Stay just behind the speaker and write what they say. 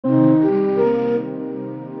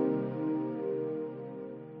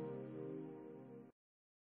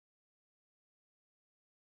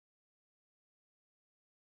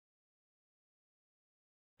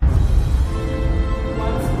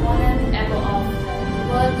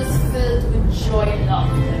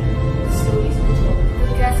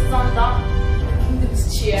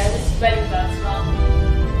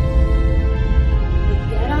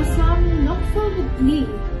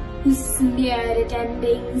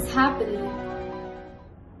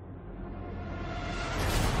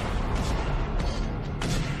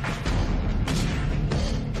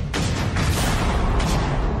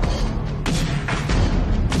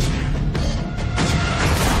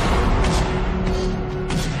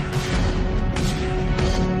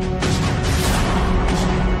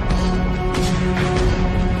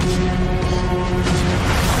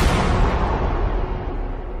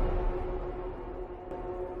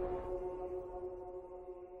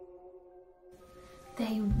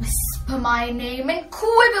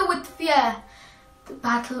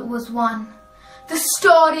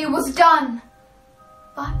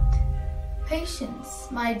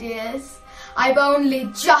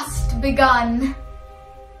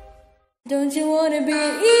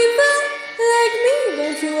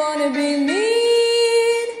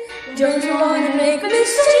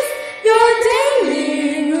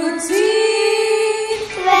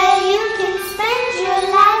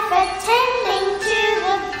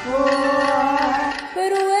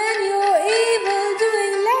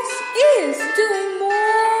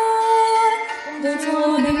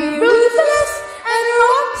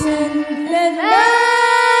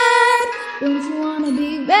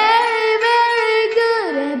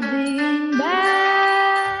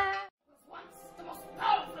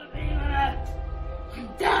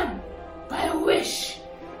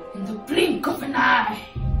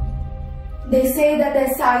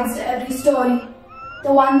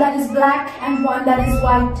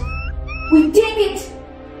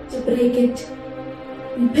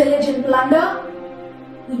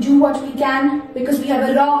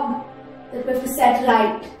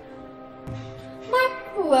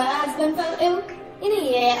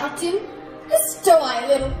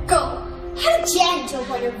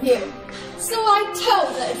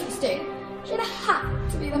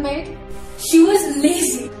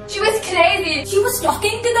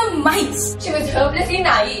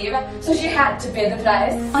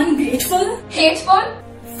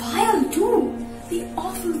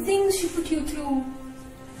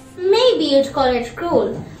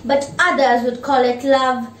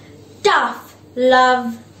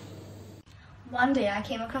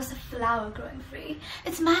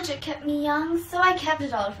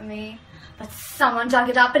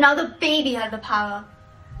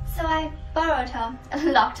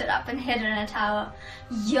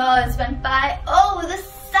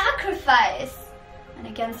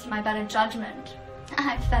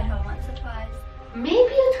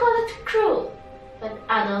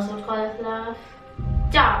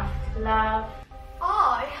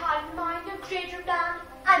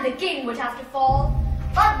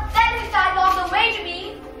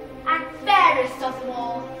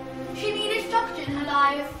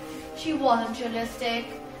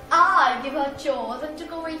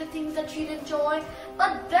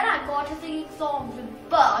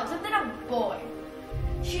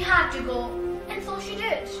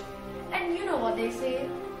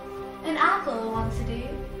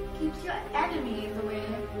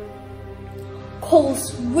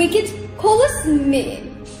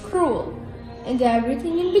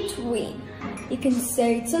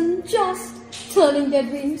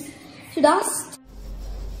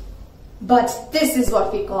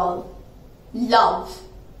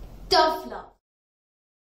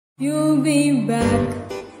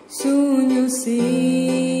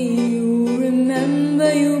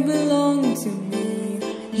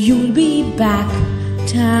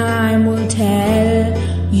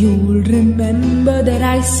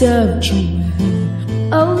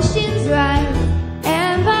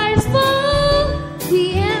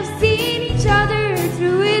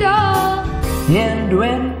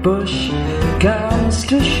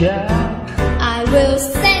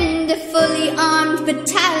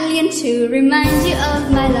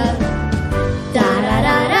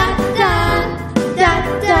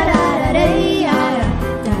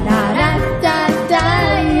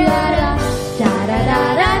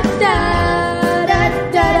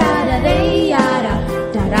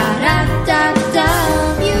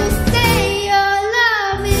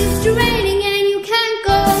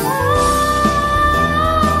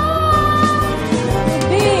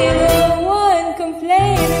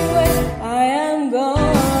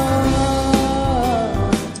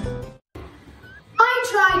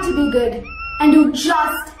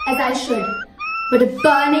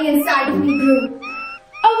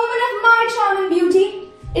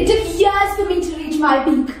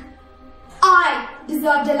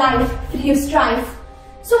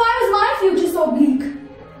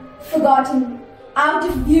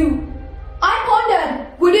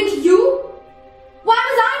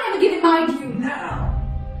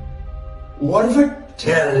What if I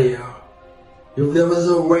tell you, if there was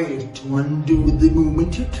a way to undo the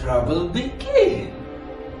moment your trouble began?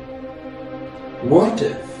 What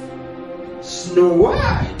if Snow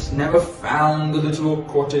White never found the little oak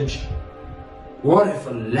cottage? What if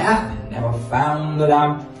Aladdin never found the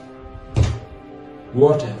lamp?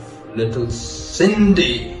 What if little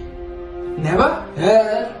Cindy never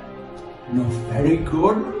had no very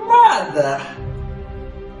good mother?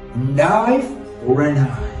 An eye for an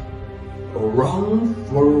eye, a wrong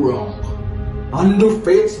for a wrong. Under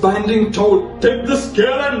fate's binding toll, take the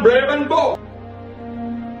scale and brave and bold.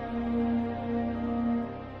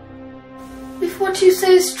 If what you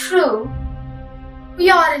say is true, we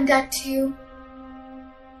are in debt to you.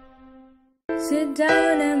 Sit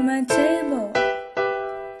down at my table,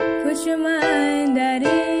 put your mind at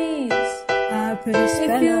ease. I'll put a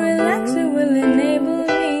spell if you relax, it will enable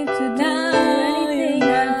me to do anything I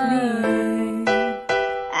please.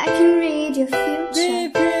 I can read your future. Be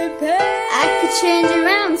prepared. I could change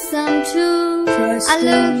around some too. Trust I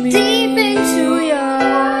look in me. deep into your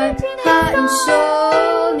heart and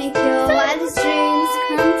soul, make your wildest dreams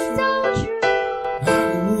come true.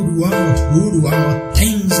 Who do I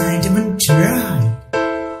things I didn't try?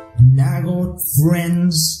 And I got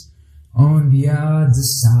friends on the other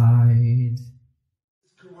side.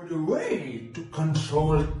 Discovered a way to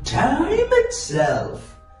control time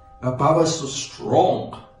itself. A power so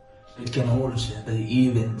strong it can alter the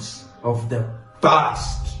events of the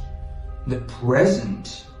past, the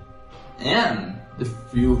present, and the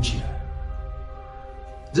future.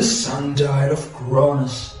 The sundial of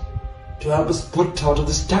Cronus to help us put out of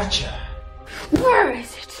the stature. Where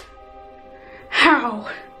is it? How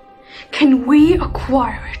can we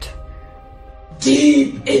acquire it?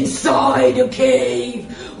 Deep inside a cave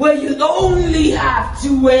where you'll only have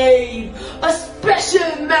to wave a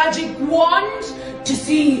special magic wand to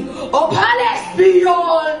see a palace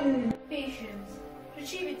beyond. Patience.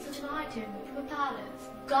 Retrieving such an item from a palace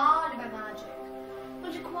guarded by magic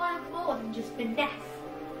would require more than just finesse.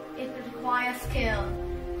 It would require skill,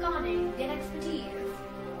 cunning, and expertise.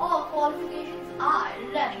 All qualifications I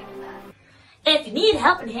readily possess. If you need a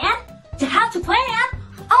helping hand to how to plan,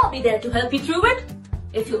 I'll be there to help you through it.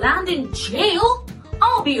 If you land in jail,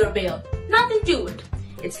 I'll be your bail. Nothing to it.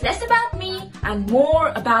 It's less about me and more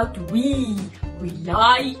about we. We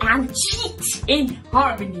lie and cheat in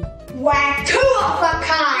harmony. We're two of a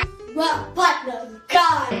kind. Well, partners,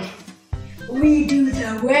 God, We do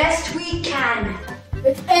the best we can.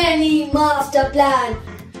 with any master plan,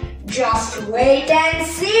 Just wait and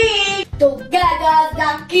see. together's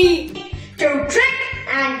the key. To trick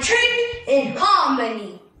and treat in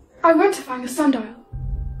harmony. I went to find the sundial.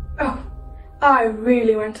 Oh, I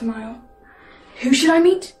really went a mile. Who should I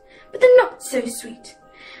meet but the not-so-sweet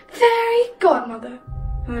fairy godmother,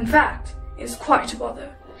 who in fact is quite a bother.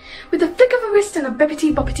 With a flick of a wrist and a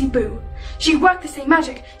bippity-boppity-boo, she worked the same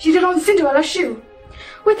magic she did on Cinderella's shoe.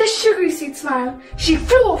 With a sugary sweet smile, she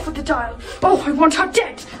flew off with the dial. Oh, I want her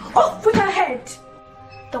dead! Off with her head!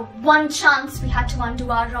 The one chance we had to undo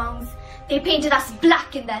our wrongs, they painted us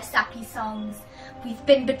black in their sappy songs. We've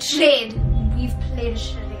been betrayed, and we've played a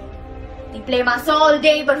charade. They blame us all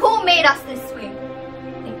day, but who made us this way?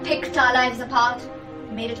 They picked our lives apart,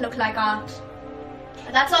 made it look like art.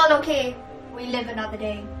 But that's all okay, we live another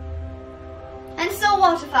day. And so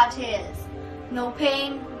what if our tears? No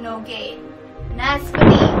pain, no gain. And as for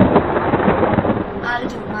me, I'll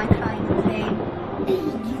do my crying in the rain.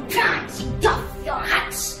 You can't doff your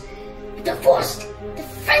hats. You're forced to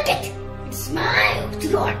fake it and smile to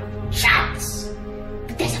your chance.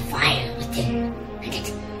 But there's a fire within, and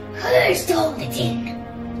it hurts to hold it in.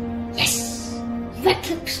 Yes, you've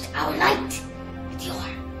eclipsed our light with your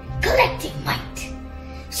collective might.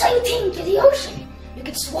 So you think you're the ocean, you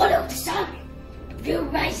can swallow the sun, but we'll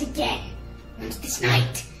rise again once this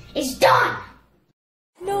night is done.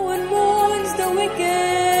 No one mourns the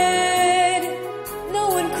wicked, no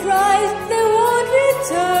one cries they won't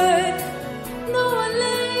return, no one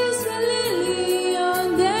lays a lily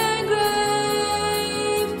on their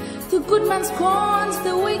grave. The good man scorns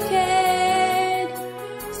the wicked,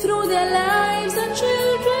 through their lives the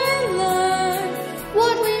children learn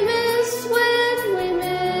what we miss when we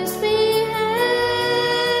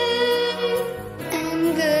misbehave. And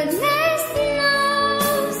goodness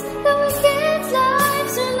knows the wicked's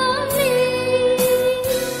lives are lonely.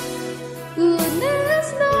 Goodness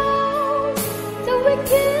knows the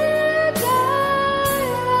wicked die.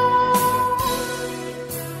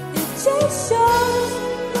 It just shows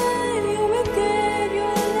when you're wicked,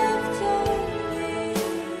 you're left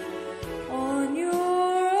on your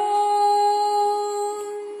own.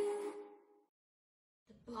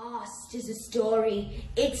 The past is a glory.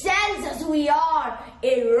 It sells us who we are.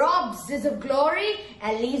 It robs us of glory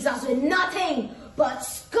and leaves us with nothing but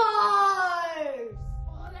scars.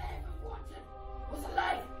 All I ever wanted was a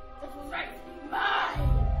life that was rightfully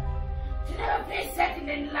mine. To never play second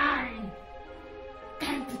in line.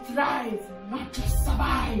 Time to thrive, not just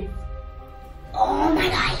survive. All my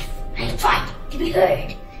life, I tried to be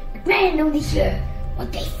heard, but men only hear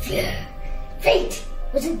what they fear. Fate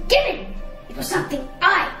wasn't given, it was something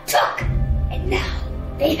I took, and now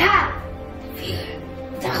they have the fear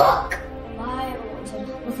of the hook. All I ever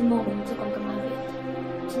wanted was a moment to conquer my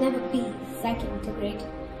fate, to never be second to great,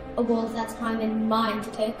 a world that's time and mine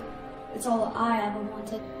to take. It's all I ever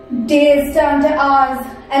wanted. Days turn to hours,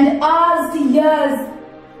 and hours to years.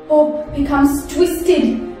 Hope becomes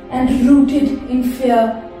twisted and rooted in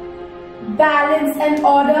fear. Balance and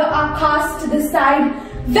order are cast to the side.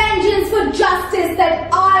 Vengeance for justice that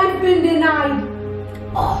I've been denied.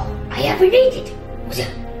 All I ever needed was a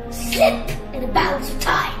slip in the balance of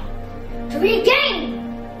time to regain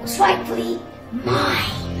what's rightfully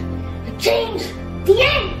mine. To change the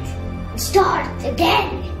end and start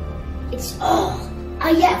again. It's all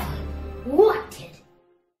I ever wanted.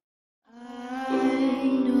 I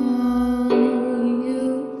know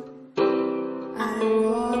you. I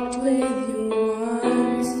walked with you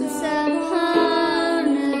once upon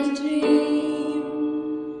a dream.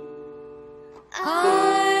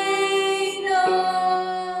 I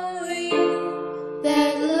know you.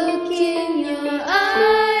 That look in your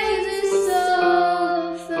eyes is so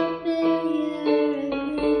familiar,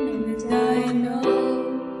 and I know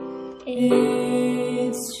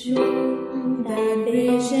it's true that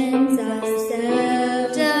vision.